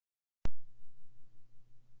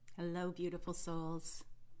Hello, beautiful souls.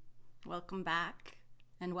 Welcome back,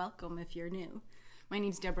 and welcome if you're new. My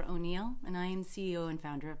name's Deborah O'Neill, and I am CEO and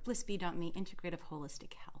founder of BlissBee.me Integrative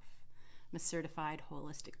Holistic Health. I'm a certified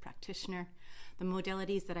holistic practitioner. The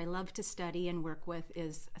modalities that I love to study and work with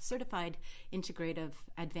is a certified integrative,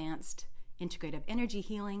 advanced integrative energy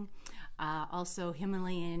healing, also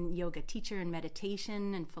Himalayan yoga teacher and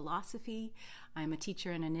meditation and philosophy. I'm a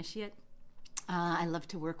teacher and initiate. I love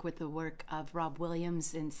to work with the work of Rob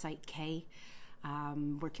Williams in Site K,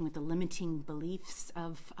 working with the limiting beliefs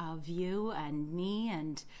of you and me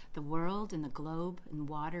and the world and the globe and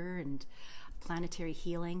water and planetary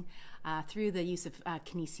healing through the use of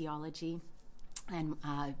kinesiology and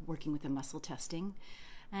working with the muscle testing.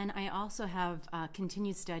 And I also have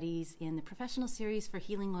continued studies in the professional series for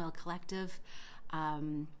Healing Oil Collective,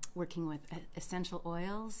 working with essential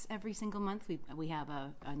oils every single month. We have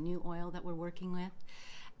a new oil that we're working with,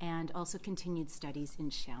 and also continued studies in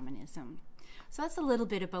shamanism. So that's a little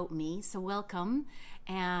bit about me. So welcome,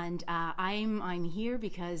 and I'm here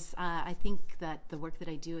because I think that the work that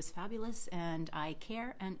I do is fabulous, and I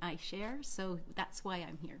care and I share. So that's why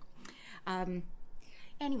I'm here.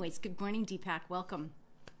 Anyways, good morning, Deepak. Welcome.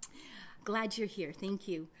 Glad you're here. Thank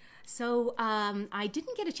you. So I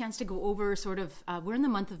didn't get a chance to go over we're in the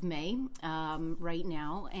month of May right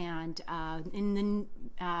now, and in the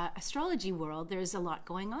astrology world, there's a lot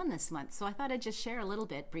going on this month. So I thought I'd just share a little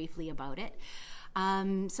bit briefly about it.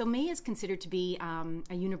 So May is considered to be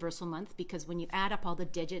a universal month because when you add up all the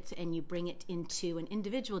digits and you bring it into an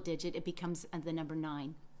individual digit, it becomes the number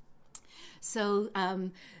 9. So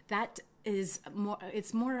that is more,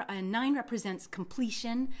 it's more, 9 represents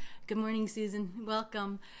completion. Good morning, Susan.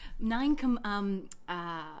 Welcome. 9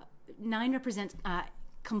 represents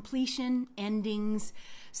completion, endings.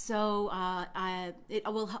 So it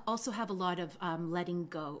will also have a lot of letting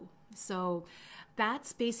go. So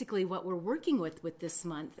that's basically what we're working with this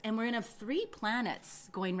month. And we're going to have 3 planets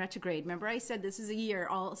going retrograde. Remember I said this is a year,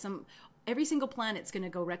 every single planet's going to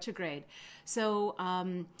go retrograde. So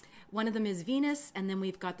one of them is Venus, and then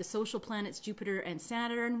we've got the social planets, Jupiter and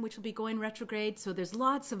Saturn, which will be going retrograde. So there's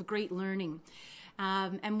lots of great learning.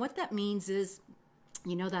 And what that means is,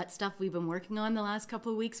 you know, that stuff we've been working on the last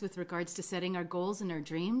couple of weeks with regards to setting our goals and our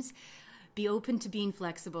dreams. Be open to being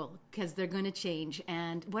flexible because they're going to change.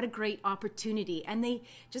 And what a great opportunity. And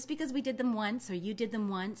just because we did them once or you did them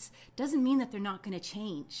once doesn't mean that they're not going to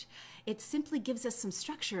change. It simply gives us some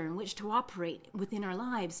structure in which to operate within our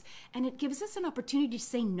lives. And it gives us an opportunity to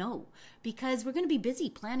say no, because we're going to be busy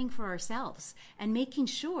planning for ourselves and making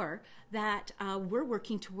sure that we're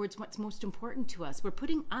working towards what's most important to us. We're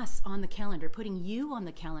putting us on the calendar, putting you on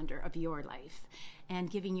the calendar of your life, and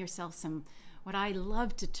giving yourself some, what I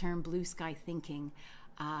love to term, blue sky thinking.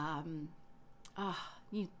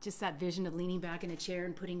 Just that vision of leaning back in a chair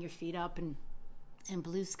and putting your feet up and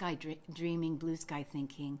blue sky dreaming, blue sky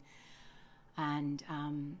thinking. And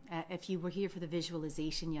if you were here for the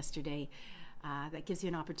visualization yesterday, that gives you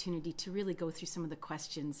an opportunity to really go through some of the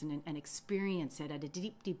questions and experience it at a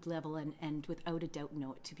deep, deep level and without a doubt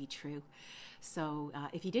know it to be true. So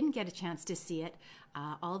if you didn't get a chance to see it,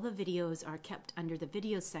 all the videos are kept under the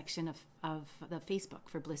videos section of the Facebook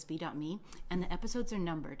for BlissBee.me, and the episodes are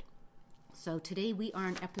numbered. So today we are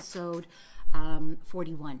on episode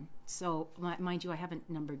 41. So mind you, I haven't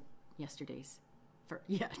numbered yesterday's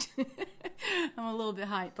yet. I'm a little bit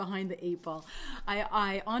behind the 8 ball.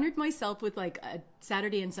 I honored myself with like a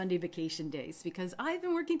Saturday and Sunday vacation days because I've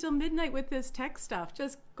been working till midnight with this tech stuff,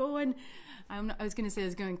 just going. I was going to say I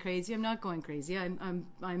was going crazy. I'm not going crazy. I'm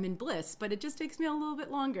in bliss, but it just takes me a little bit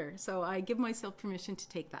longer. So I give myself permission to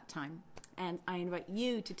take that time, and I invite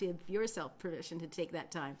you to give yourself permission to take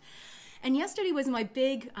that time. And yesterday was my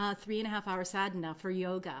big 3.5-hour sadhana for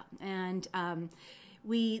yoga, and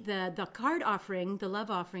the card offering, the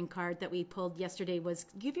love offering card that we pulled yesterday was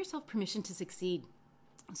give yourself permission to succeed.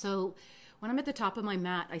 So when I'm at the top of my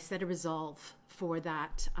mat, I set a resolve for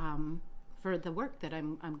that, for the work that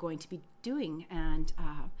I'm going to be doing and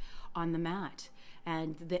on the mat,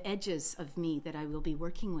 and the edges of me that I will be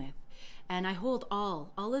working with. And I hold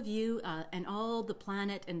all of you and all the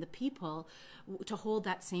planet and the people to hold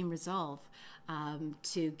that same resolve,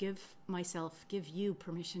 to give you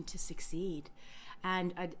permission to succeed.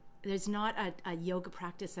 And there's not a yoga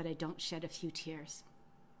practice that I don't shed a few tears.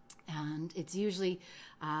 And it's usually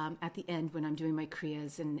at the end when I'm doing my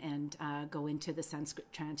kriyas and go into the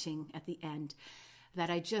Sanskrit chanting at the end, that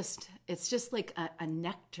it's just like a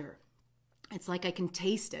nectar. It's like I can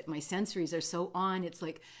taste it. My sensories are so on. It's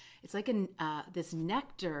like this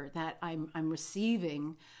nectar that I'm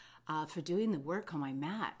receiving for doing the work on my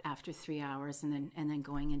mat after 3 hours and then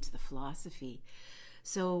going into the philosophy.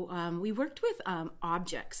 So we worked with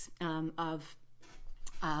objects of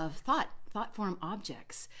thought form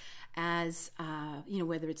objects, as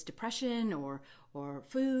whether it's depression or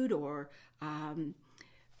food or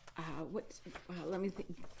let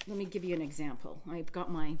me give you an example. I've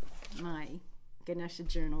got my Ganesha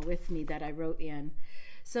journal with me that I wrote in.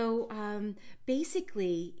 So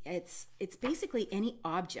basically, it's basically any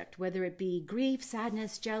object, whether it be grief,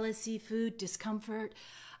 sadness, jealousy, food, discomfort.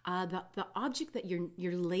 The object that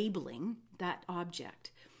you're labeling, that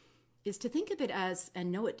object, is to think of it as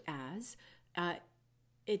and know it as.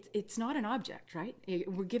 It's not an object, right?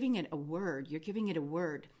 We're giving it a word. You're giving it a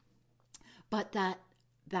word, but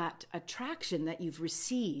that attraction that you've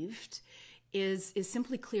received is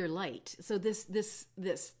simply clear light. So this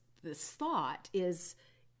thought is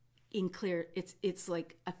in clear. It's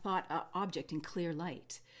like a thought object in clear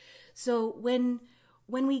light. So when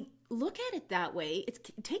we look at it that way, it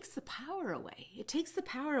takes the power away. It takes the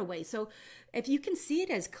power away. So if you can see it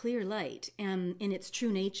as clear light and in its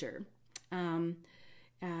true nature,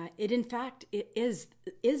 it in fact it is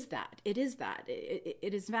that. It is that.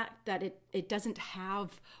 It is fact that it doesn't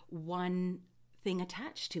have one thing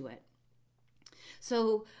attached to it.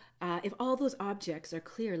 So if all those objects are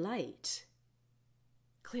clear light,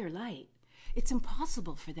 it's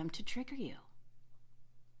impossible for them to trigger you.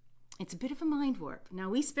 It's a bit of a mind warp. Now,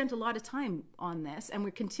 we spent a lot of time on this, and we're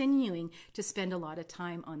continuing to spend a lot of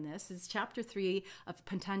time on this. It's chapter 3 of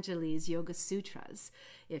Patanjali's Yoga Sutras,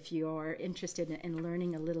 if you're interested in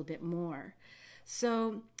learning a little bit more.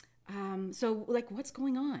 So what's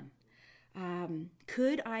going on?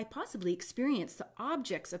 Could I possibly experience the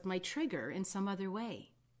objects of my trigger in some other way?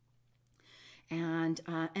 And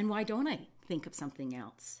why don't I think of something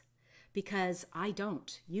else? Because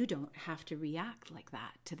you don't have to react like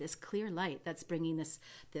that to this clear light that's bringing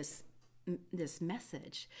this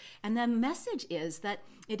message. And the message is that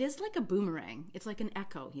it is like a boomerang. It's like an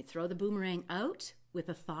echo. You throw the boomerang out with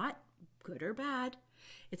a thought, good or bad,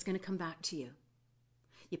 it's going to come back to you.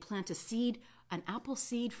 You plant a seed, an apple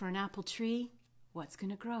seed for an apple tree, what's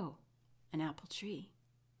going to grow? An apple tree.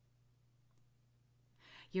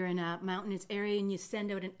 You're in a mountainous area and you send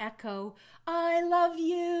out an echo, I love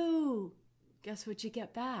you. Guess what you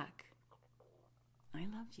get back? I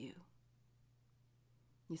love you.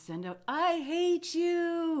 You send out, I hate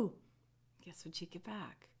you. Guess what you get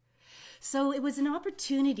back? So it was an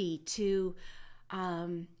opportunity to,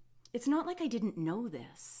 it's not like I didn't know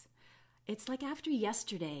this. It's like after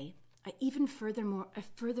yesterday, I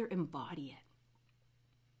further embody it.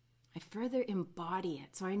 I further embody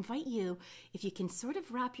it. So I invite you, if you can sort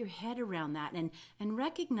of wrap your head around that and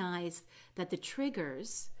recognize that the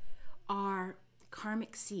triggers are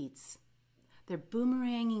karmic seeds. They're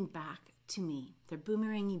boomeranging back to me. They're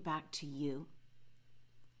boomeranging back to you.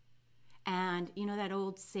 And you know that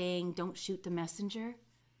old saying, don't shoot the messenger?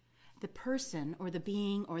 The person or the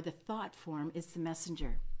being or the thought form is the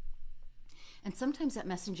messenger. And sometimes that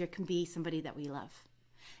messenger can be somebody that we love.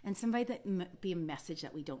 And somebody that be a message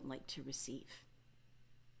that we don't like to receive.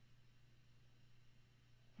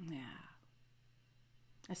 Yeah.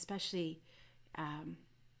 Especially,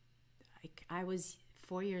 I was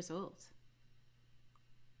 4 years old.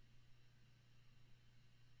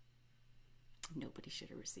 Nobody should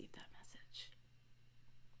have received that message.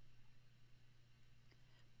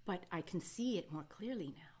 But I can see it more clearly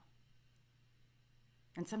now.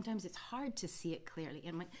 And sometimes it's hard to see it clearly.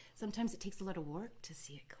 And sometimes it takes a lot of work to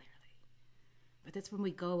see it clearly. But that's when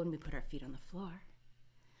we go and we put our feet on the floor.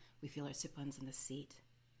 We feel our sit bones in the seat.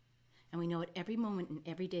 And we know at every moment and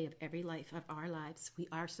every day of every life of our lives, we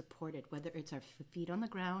are supported, whether it's our feet on the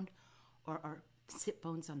ground or our sit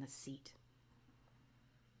bones on the seat.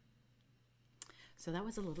 So that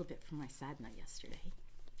was a little bit from my sadhana yesterday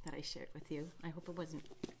that I shared with you. I hope it wasn't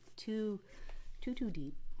too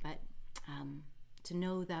deep, but to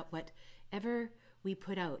know that whatever we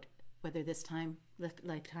put out, whether this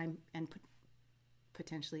lifetime and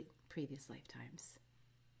potentially previous lifetimes,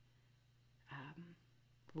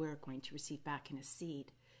 we're going to receive back in a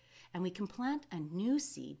seed. And we can plant a new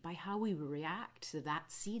seed by how we react to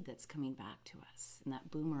that seed that's coming back to us, and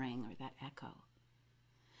that boomerang or that echo.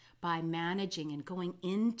 By managing and going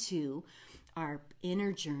into our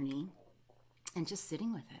inner journey and just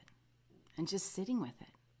sitting with it. And just sitting with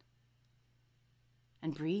it.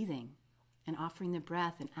 And breathing and offering the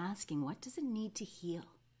breath and asking, what does it need to heal?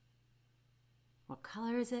 What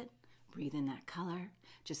color is it? Breathe in that color.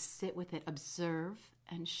 Just sit with it. Observe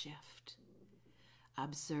and shift.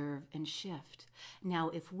 Observe and shift. Now,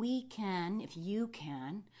 if you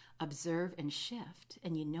can observe and shift,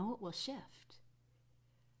 and you know it will shift,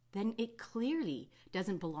 then it clearly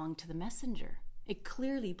doesn't belong to the messenger. It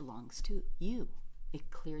clearly belongs to you. It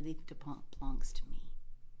clearly belongs to me.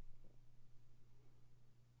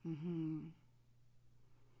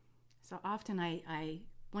 So often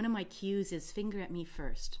one of my cues is finger at me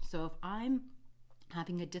first. So if I'm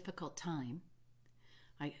having a difficult time,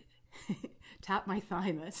 I tap my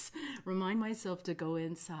thymus, remind myself to go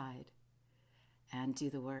inside and do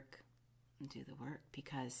the work.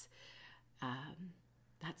 Because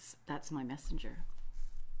that's my messenger.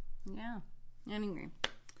 Yeah. Anyway.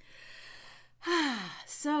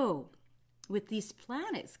 So with these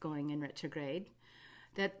planets going in retrograde,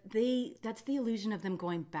 that's the illusion of them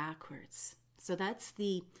going backwards. So that's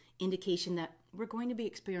the indication that we're going to be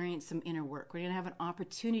experiencing some inner work. We're going to have an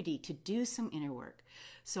opportunity to do some inner work.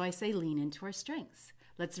 So I say lean into our strengths.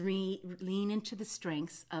 Let's lean into the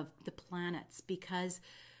strengths of the planets because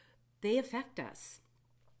they affect us.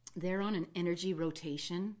 They're on an energy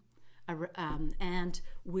rotation, and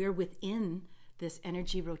we're within this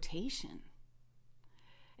energy rotation.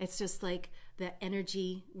 It's just like the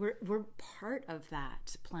energy, we're part of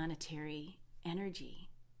that planetary energy.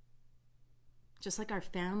 Just like our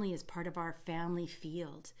family is part of our family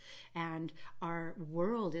field and our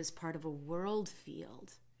world is part of a world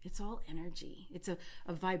field. It's all energy. It's a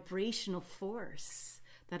vibrational force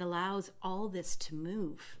that allows all this to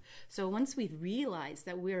move. So once we've realized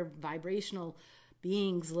that we're vibrational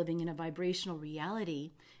beings living in a vibrational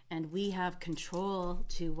reality and we have control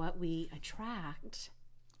to what we attract,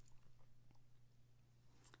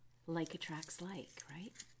 like attracts like,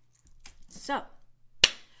 right? So,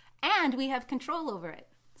 and we have control over it.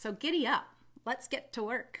 So giddy up. Let's get to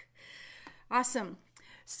work. Awesome.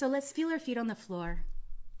 So let's feel our feet on the floor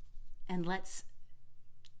and let's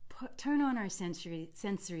turn on our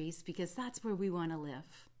sensories because that's where we want to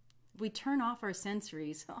live. If we turn off our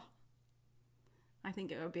sensories, I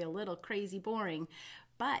think it would be a little crazy boring.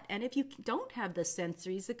 And if you don't have the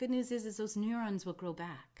sensories, the good news is those neurons will grow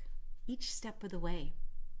back each step of the way.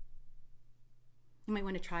 You might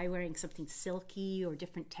want to try wearing something silky or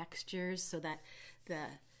different textures so that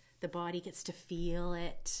the body gets to feel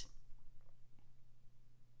it.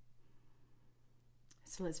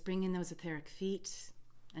 So let's bring in those etheric feet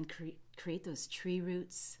and create those tree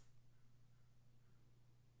roots.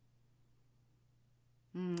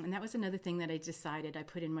 And that was another thing that I decided I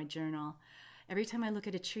put in my journal. Every time I look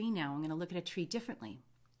at a tree now, I'm going to look at a tree differently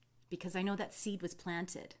because I know that seed was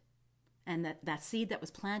planted and that seed that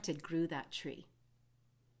was planted grew that tree.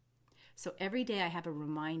 So every day I have a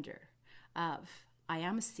reminder of I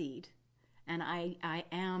am a seed and I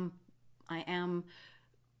am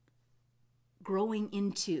growing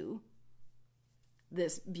into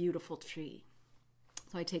this beautiful tree.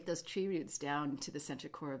 So I take those tree roots down to the center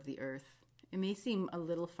core of the earth. It may seem a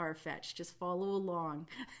little far-fetched, just follow along.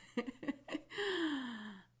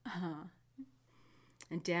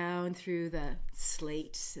 And down through the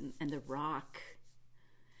slate and the rock,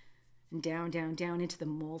 and down into the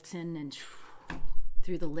molten and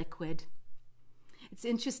through the liquid. It's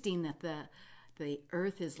interesting that the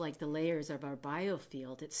earth is like the layers of our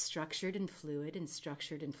biofield. It's structured and fluid and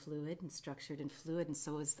structured and fluid and structured and fluid, and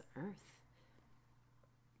so is the earth.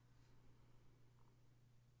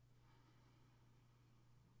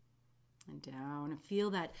 And down and feel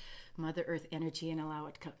that Mother Earth energy and allow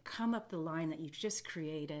it to come up the line that you've just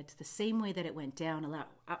created, the same way that it went down, allow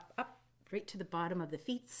up, right to the bottom of the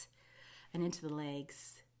feet and into the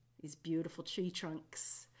legs, these beautiful tree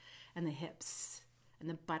trunks and the hips and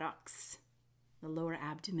the buttocks, the lower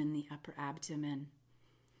abdomen, the upper abdomen.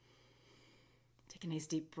 Take a nice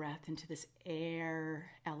deep breath into this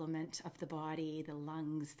air element of the body, the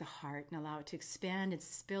lungs, the heart, and allow it to expand and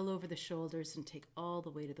spill over the shoulders and take all the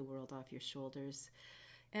weight of the world off your shoulders.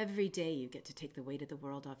 Every day you get to take the weight of the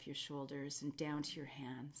world off your shoulders and down to your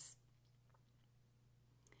hands.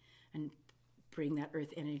 And bring that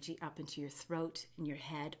earth energy up into your throat and your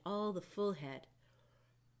head, all the full head.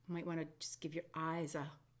 You might want to just give your eyes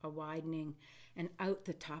a widening and out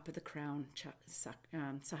the top of the crown,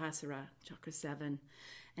 Sahasrara, chakra 7,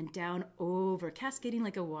 and down over, cascading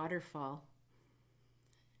like a waterfall.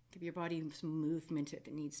 Give your body some movement if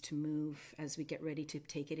it needs to move as we get ready to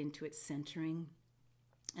take it into its centering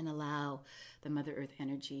and allow the Mother Earth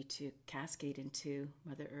energy to cascade into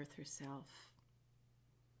Mother Earth herself.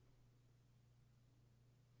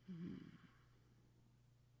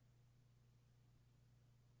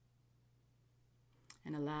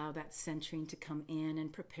 And allow that centering to come in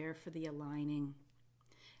and prepare for the aligning.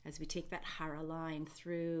 As we take that Hara line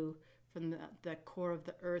through from the core of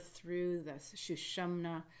the earth through the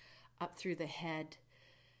Sushumna, up through the head,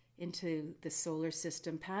 into the solar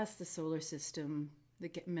system, past the solar system,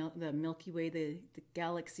 the Milky Way, the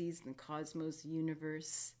galaxies, the cosmos, the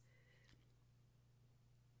universe,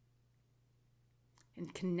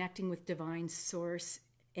 and connecting with divine source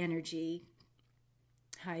energy,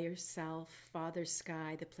 higher self, Father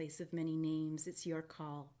Sky, the place of many names. It's your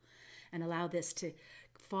call. And allow this to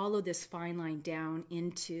follow this fine line down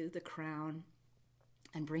into the crown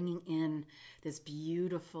and bringing in this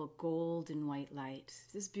beautiful golden white light,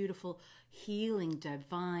 this beautiful healing,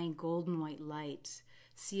 divine golden white light.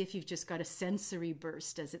 See if you've just got a sensory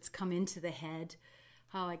burst as it's come into the head.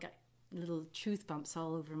 Oh, I got little truth bumps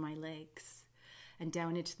all over my legs and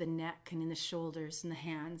down into the neck and in the shoulders and the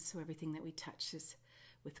hands. So everything that we touch is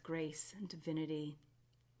with grace and divinity.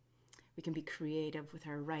 We can be creative with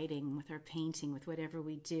our writing, with our painting, with whatever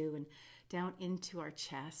we do, and down into our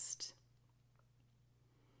chest.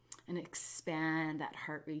 And expand that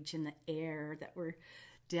heart region, the air that we're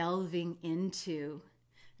delving into.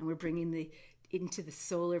 And we're bringing into the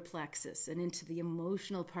solar plexus and into the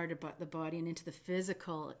emotional part of the body and into the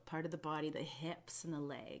physical part of the body, the hips and the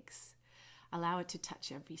legs. Allow it to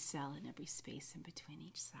touch every cell and every space in between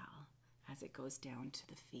each cell as it goes down to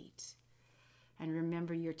the feet. And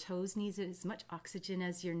remember, your toes need as much oxygen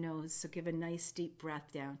as your nose, so give a nice deep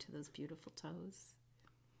breath down to those beautiful toes.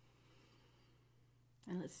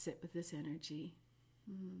 And let's sit with this energy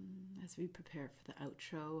as we prepare for the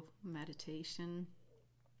outro meditation.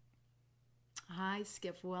 Hi,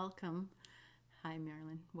 Skip, welcome. Hi,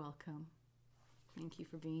 Marilyn, welcome. Thank you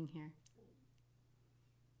for being here.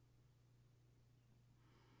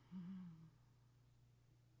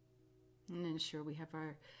 And ensure we have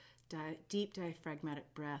our deep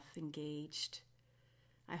diaphragmatic breath engaged.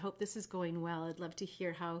 I hope this is going well. I'd love to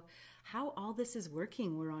hear how all this is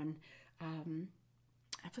working. We're on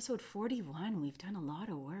episode 41. We've done a lot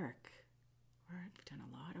of work. We've done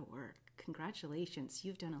a lot of work. Congratulations,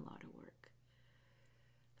 you've done a lot of work.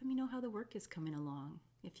 Let me know how the work is coming along,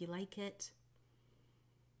 if you like it.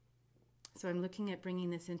 So I'm looking at bringing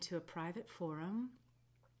this into a private forum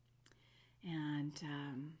and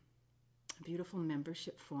a beautiful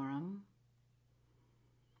membership forum.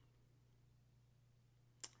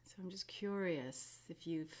 So I'm just curious, if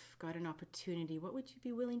you've got an opportunity, what would you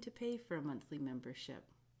be willing to pay for a monthly membership?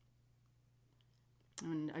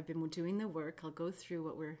 And I've been doing the work. I'll go through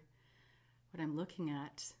what I'm looking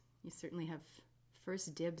at. You certainly have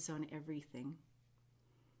first dibs on everything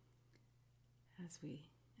as we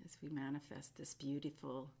manifest this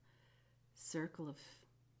beautiful circle of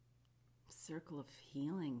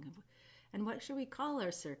healing. And what should we call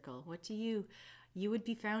our circle? You would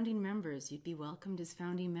be founding members. You'd be welcomed as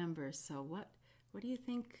founding members. So what do you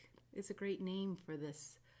think is a great name for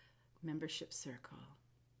this membership circle?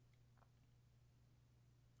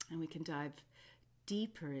 And we can dive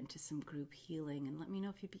deeper into some group healing, and let me know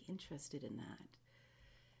if you'd be interested in that.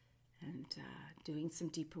 And doing some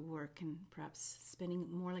deeper work and perhaps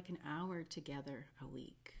spending more like an hour together a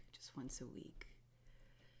week, just once a week.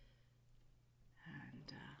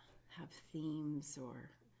 And have themes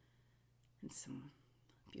and some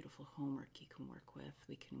beautiful homework you can work with,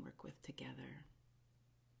 we can work with together.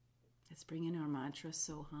 Let's bring in our mantra,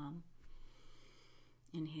 Soham.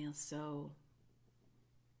 Inhale, So.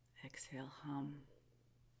 Exhale, Hum.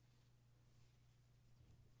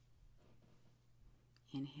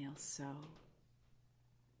 Inhale, So.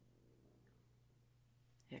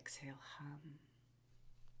 Exhale, Hum.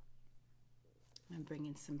 I'm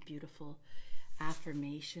bringing some beautiful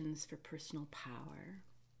affirmations for personal power.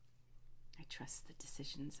 I trust the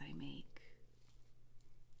decisions I make.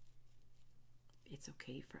 It's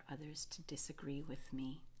okay for others to disagree with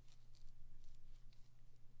me.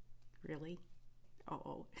 Really?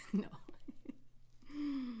 Oh, no.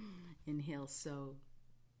 Inhale, So.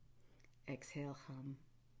 Exhale, Hum.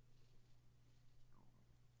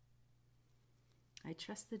 I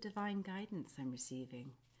trust the divine guidance I'm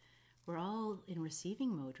receiving. We're all in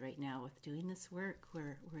receiving mode right now with doing this work.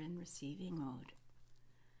 We're in receiving mode.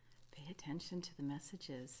 Pay attention to the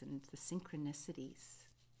messages and the synchronicities.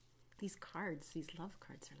 These cards, these love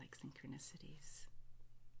cards, are like synchronicities.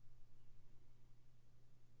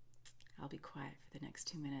 I'll be quiet for the next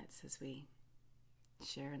 2 minutes as we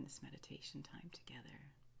share in this meditation time together.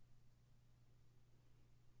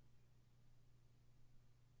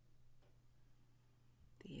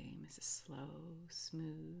 The aim is a slow,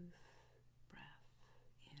 smooth breath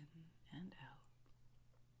in and out.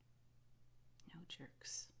 No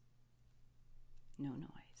jerks. No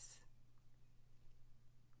noise.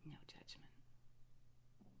 No judgment.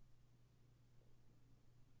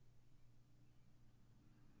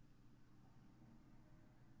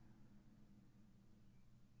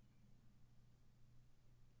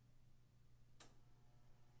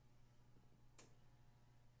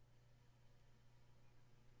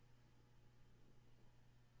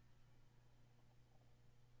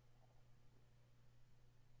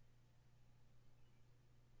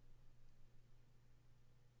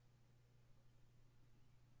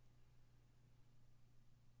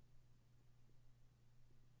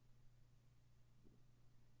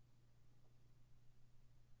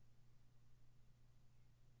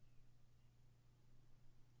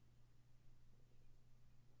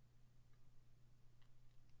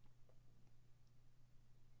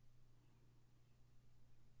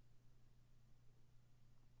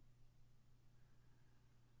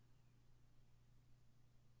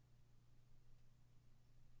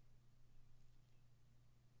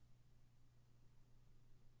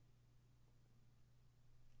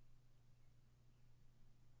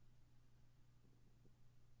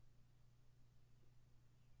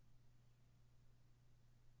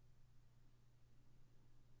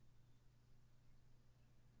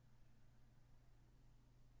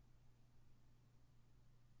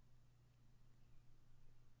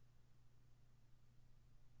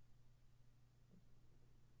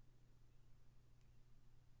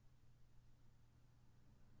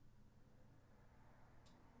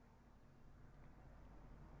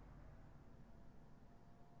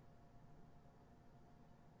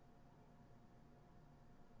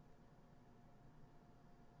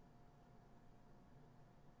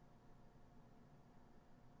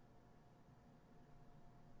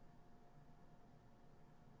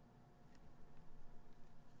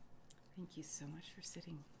 Thank you so much for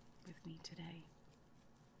sitting with me today.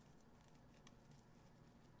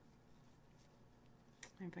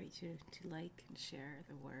 I invite you to like and share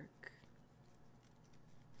the work.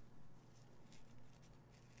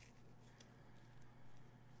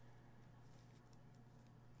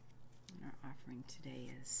 And our offering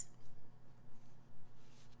today is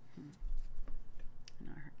in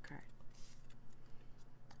our heart card.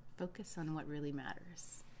 Focus on what really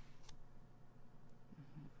matters.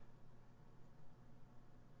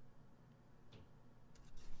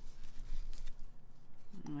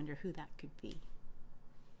 I wonder who that could be.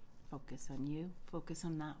 Focus on you. Focus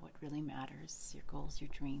on that, what really matters, your goals, your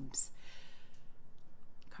dreams.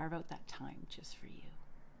 Carve out that time just for you.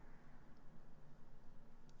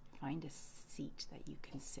 Find a seat that you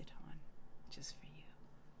can sit on just for you.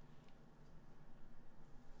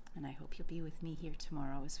 And I hope you'll be with me here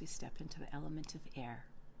tomorrow as we step into the element of air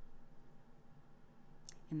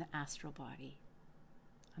in the astral body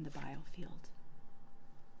on the biofield.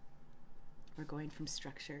 We're going from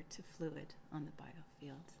structure to fluid on the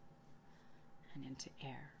biofield and into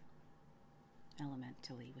air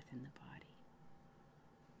elementally within the body.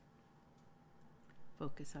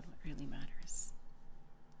 Focus on what really matters.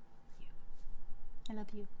 You. I love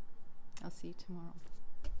you. I'll see you tomorrow.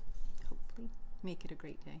 Hopefully, make it a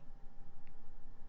great day.